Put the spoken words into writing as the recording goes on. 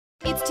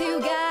It's two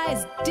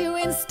guys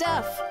doing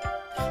stuff.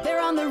 They're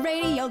on the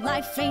radio,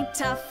 life ain't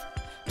tough.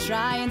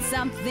 Trying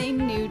something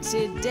new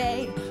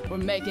today. We're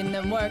making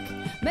them work,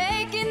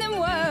 making them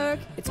work.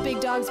 It's Big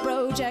Dogs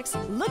Brojects,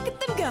 look at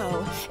them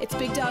go. It's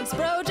Big Dogs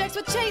Brojects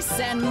with Chase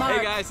and Mark.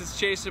 Hey guys, it's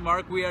Chase and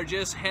Mark. We are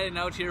just heading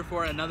out here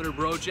for another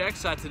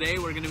Brojects. Today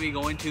we're going to be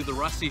going to the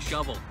Rusty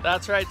Shovel.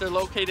 That's right, they're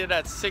located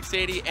at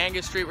 680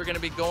 Angus Street. We're going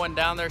to be going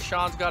down there.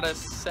 Sean's got us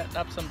setting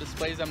up some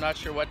displays. I'm not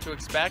sure what to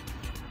expect,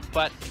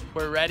 but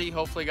we're ready.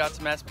 Hopefully got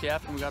some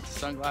SPF and we got the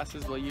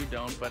sunglasses. Well, you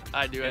don't, but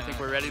I do. Yeah, I think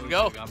we're ready to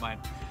go. I got mine.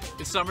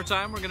 It's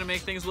summertime. We're going to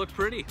make things look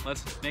pretty.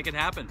 Let's make it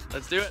happen.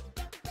 Let's do it.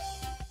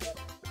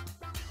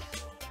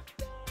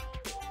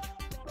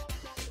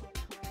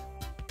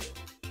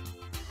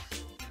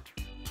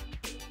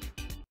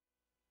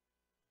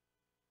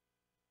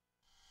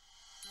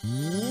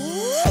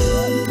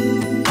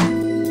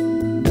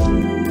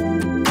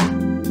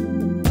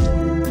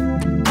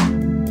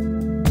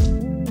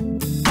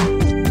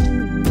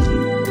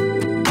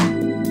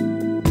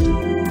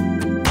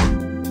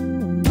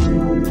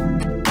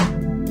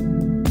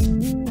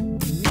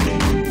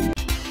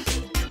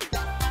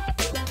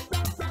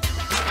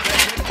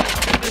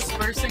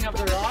 Of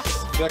the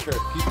rocks. Becker,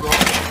 keep going.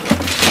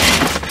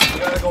 You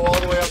gotta go all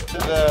the way up to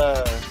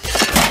the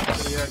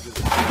edges.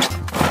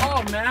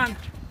 Oh man,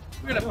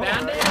 we got a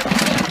band-aid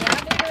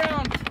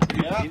around.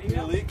 Yeah,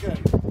 you're leaking.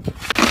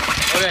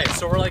 Okay,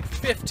 so we're like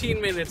 15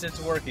 minutes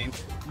into working.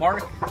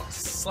 Mark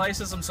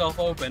slices himself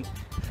open,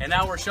 and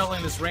now we're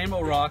shoveling this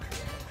rainbow rock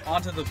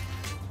onto the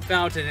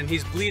fountain, and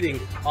he's bleeding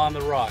on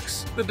the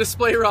rocks. The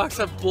display rocks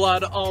have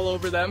blood all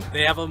over them.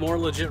 They have a more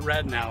legit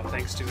red now,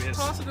 thanks to his...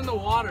 Toss it in the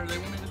water, they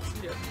won't even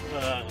see it.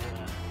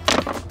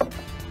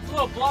 A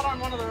little blood on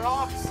one of the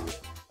rocks.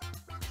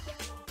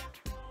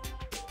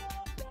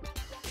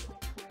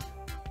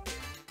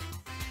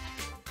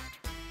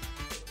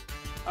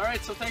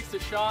 Alright, so thanks to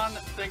Sean,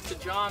 thanks to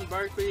John,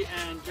 Barkley,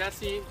 and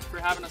Jesse for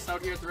having us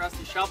out here at the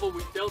Rusty Shovel.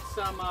 We built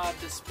some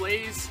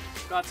displays,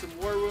 got some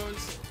war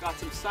wounds, got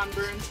some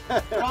sunburns.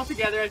 But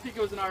altogether, I think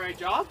it was an alright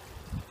job.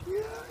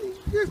 Yeah, you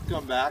just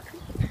come back.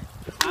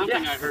 The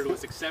clamping I heard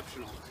was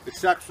exceptional.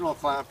 Exceptional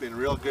clamping,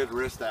 real good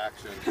wrist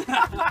action.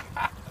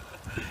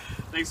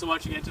 Thanks so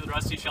much again to the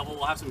Rusty Shovel.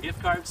 We'll have some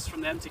gift cards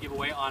from them to give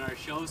away on our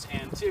shows,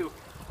 and two,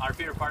 our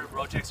favorite part of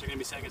Brojects are going to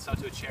be sending us out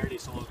to a charity,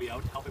 so we'll be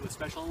out helping with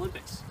Special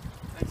Olympics.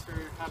 Thanks for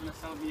having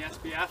us out in the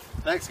SPF.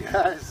 Thanks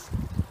guys.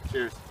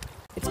 Cheers.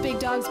 It's Big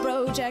Dogs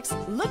Brojects,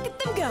 look at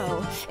them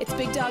go. It's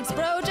Big Dogs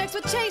Brojects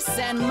with Chase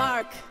and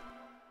Mark.